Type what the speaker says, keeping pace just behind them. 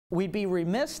We'd be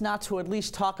remiss not to at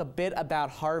least talk a bit about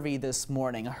Harvey this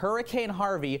morning. Hurricane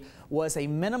Harvey was a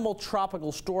minimal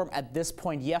tropical storm at this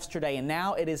point yesterday, and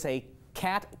now it is a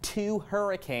Cat 2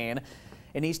 hurricane.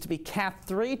 It needs to be Cat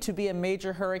 3 to be a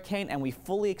major hurricane, and we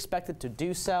fully expect it to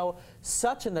do so.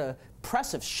 Such an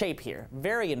impressive shape here,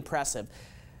 very impressive.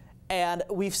 And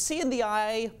we've seen the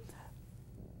eye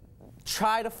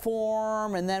try to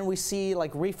form, and then we see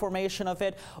like reformation of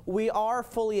it. We are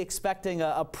fully expecting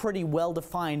a pretty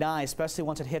well-defined eye, especially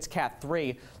once it hits Cat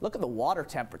 3. Look at the water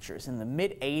temperatures in the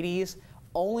mid-80s.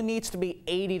 Only needs to be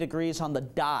 80 degrees on the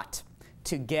dot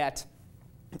to get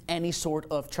any sort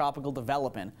of tropical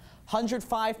development.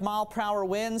 105-mile-per-hour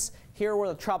winds here where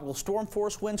the tropical storm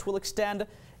force winds will extend.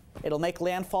 It'll make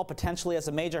landfall potentially as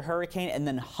a major hurricane and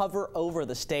then hover over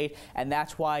the state, and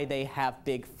that's why they have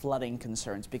big flooding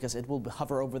concerns, because it will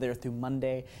hover over there through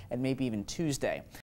Monday and maybe even Tuesday.